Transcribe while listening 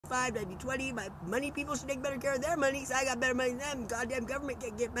25, I'd be 20. My money people should take better care of their money because I got better money than them. Goddamn government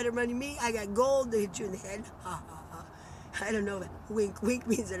can't get better money than me. I got gold to hit you in the head. Ha ha ha. I don't know if wink wink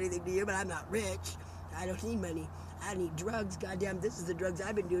means anything to you, but I'm not rich. I don't need money. I need drugs. Goddamn, this is the drugs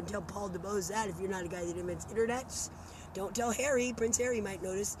I've been doing. Tell Paul DeBose that if you're not a guy that invents internets. Don't tell Harry. Prince Harry might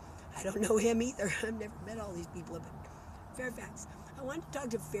notice. I don't know him either. I've never met all these people up at Fairfax. I wanted to talk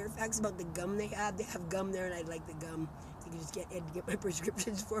to Fairfax about the gum they have. They have gum there, and I'd like the gum. If you could just get Ed to get my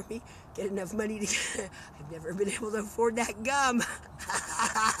prescriptions for me, get enough money to get... I've never been able to afford that gum.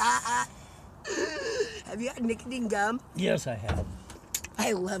 Have you had nicotine gum? Yes, I have.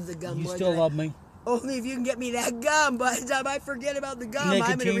 I love the gum. You still love me? Only if you can get me that gum. By the time I forget about the gum,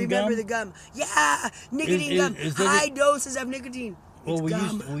 Nicotine I'm going to remember gum? the gum. Yeah, nicotine gum. High doses of nicotine. Well,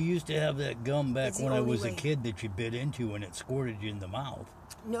 we used to have that gum back when I was a kid that you bit into and it squirted you in the mouth.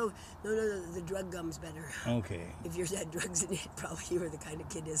 No, the drug gum's better. Okay. If you had drugs in it, probably you were the kind of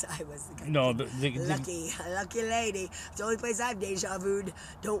kid as I was. The kind no, of kid. Lucky lady. It's the only place I've deja vu'd.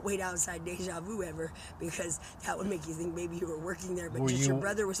 Don't wait outside deja vu ever, because that would make you think maybe you were working there, but your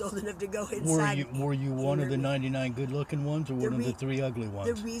brother was old enough to go inside. Were you one of the 99 good-looking ones, or one of the 3 ugly ones?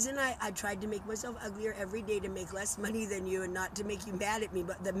 The reason I tried to make myself uglier every day to make less money than you and not to make you mad at me,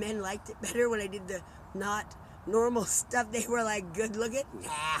 but the men liked it better when I did the not normal stuff. They were like, good looking?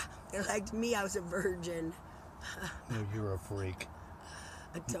 Nah. They liked me. I was a virgin. Well, you're a freak.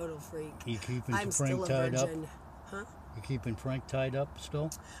 A total freak. You keeping I'm Frank still a tied virgin. up? Huh? You keeping Frank tied up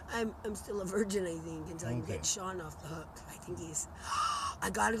still? I'm still a virgin, I think, until I can get Sean off the hook. I think he's... I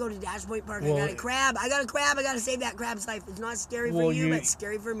gotta go to Dash Point Park. Well, I got a crab. I gotta save that crab's life. It's not scary for you, but it's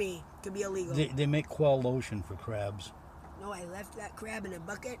scary for me. Could be illegal. They make quail lotion for crabs. No, I left that crab in a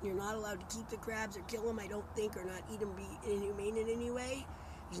bucket, and you're not allowed to keep the crabs or kill them, I don't think, or not eat them, be inhumane in any way.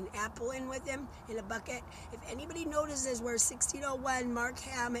 There's an apple in with him in a bucket. If anybody notices where 1601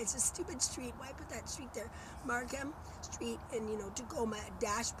 Markham, it's a stupid street. Why put that street there? Markham Street in, Tacoma,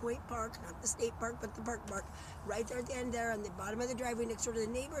 Dash Point Park, not the state park, but the park. Right there at the end there on the bottom of the driveway next door to the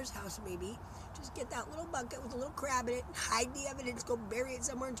neighbor's house, maybe. Just get that little bucket with a little crab in it, hide the evidence, go bury it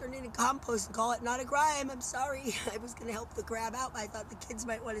somewhere and turn it into compost and call it not a crime. I'm sorry. I was going to help the crab out, but I thought the kids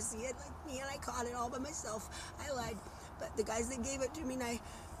might want to see it like me, and I caught it all by myself. I lied. But the guys that gave it to me, and I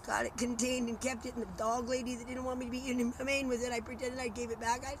got it contained and kept it, and the dog lady that didn't want me to be inhumane with it, I pretended I gave it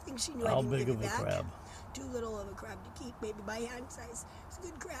back. I think she knew I didn't give it back. How big of a crab? Too little of a crab to keep, maybe by hand size. It's a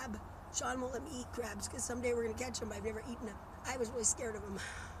good crab. Sean won't let me eat crabs because someday we're going to catch them, but I've never eaten them. I was really scared of them.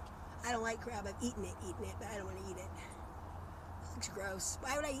 I don't like crab. I've eaten it, but I don't want to eat it. It looks gross.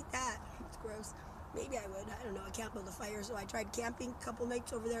 Why would I eat that? It's gross. Maybe I would. I don't know. I can't build a fire, so I tried camping a couple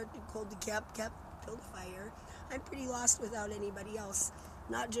nights over there. Too cold to camp. Build a fire. I'm pretty lost without anybody else.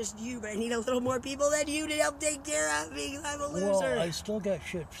 Not just you, but I need a little more people than you to help take care of me. I'm a loser. Well, I still got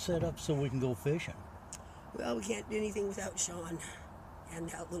shit set up so we can go fishing. Well, we can't do anything without Sean. And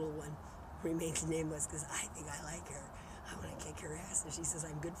that little one remains nameless because I think I like her. I want to kick her ass if she says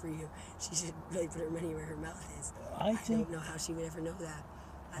I'm good for you. She should really put her money where her mouth is. I don't know how she would ever know that.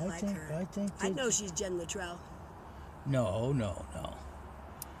 I like her. I know she's Jen Luttrell. No.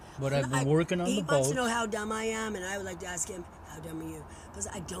 But I've been working on the boat. He wants to know how dumb I am, and I would like to ask him, how dumb are you? Because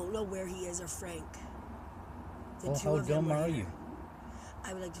I don't know where he is or Frank. Well, how dumb are you?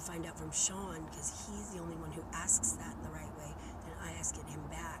 I would like to find out from Sean, because he's the only one who asks that the right way. Then I ask it him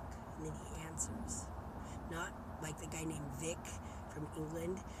back, and then he answers. Not like the guy named Vic from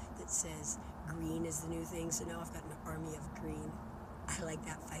England that says green is the new thing, so now I've got an army of green. I like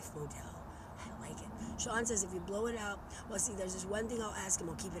that Fife Motel. I like it. Sean says if you blow it out, well, see, there's this one thing I'll ask him,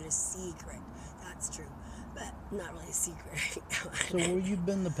 I'll keep it a secret. That's true, but not really a secret. So where you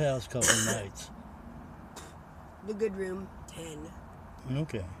been the past couple nights? The good room, 10.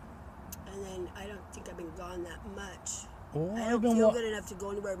 Okay. And then I don't think I've been gone that much. Well, I don't feel good enough to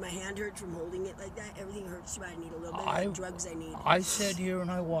go anywhere. My hand hurts from holding it like that. Everything hurts too bad. I need a little bit of the drugs I need. I sit here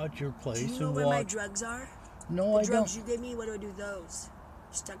and I watch your place. Do you know where my drugs are? No, I don't. The drugs you gave me, what do I do with those?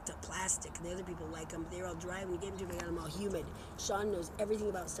 Stuck to plastic. The other people like them. They were all dry when you gave them to me. I got them all humid. Sean knows everything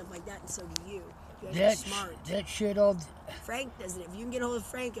about stuff like that, and so do you. You guys are smart. That shit all... Frank doesn't. If you can get a hold of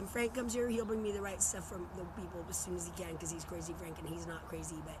Frank, and Frank comes here, he'll bring me the right stuff from the people as soon as he can, because he's crazy Frank, and he's not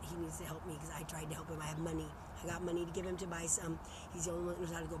crazy, but he needs to help me, because I tried to help him. I have money. I got money to give him to buy some. He's the only one who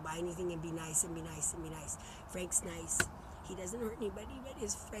knows how to go buy anything and be nice and be nice and be nice. Frank's nice. He doesn't hurt anybody, but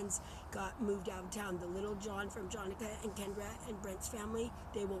his friends got moved out of town. The little John from Jonica and Kendra and Brent's family,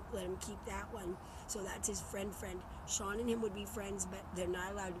 they won't let him keep that one. So that's his friend. Sean and him would be friends, but they're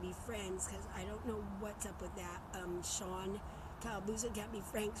not allowed to be friends because I don't know what's up with that. Sean Calabooza can't be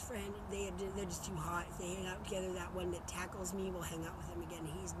Frank's friend. They're just too hot. If they hang out together, that one that tackles me will hang out with him again.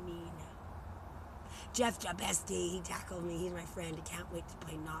 He's mean. Jeff Jabesti, he tackled me. He's my friend. I can't wait to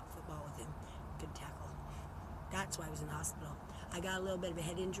play not football with him. Good tackle. That's why I was in the hospital. I got a little bit of a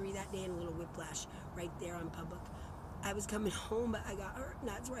head injury that day and a little whiplash right there on public. I was coming home, but I got hurt, and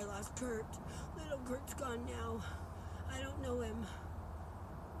that's where I lost Kurt. Little Kurt's gone now. I don't know him.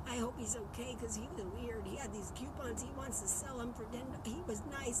 I hope he's okay, because he was weird. He had these coupons. He wants to sell them for $10. He was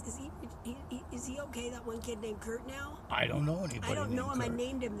nice. Is he okay, that one kid named Kurt now? I don't know anybody. I don't know him. Kurt. I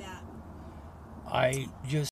named him that. I just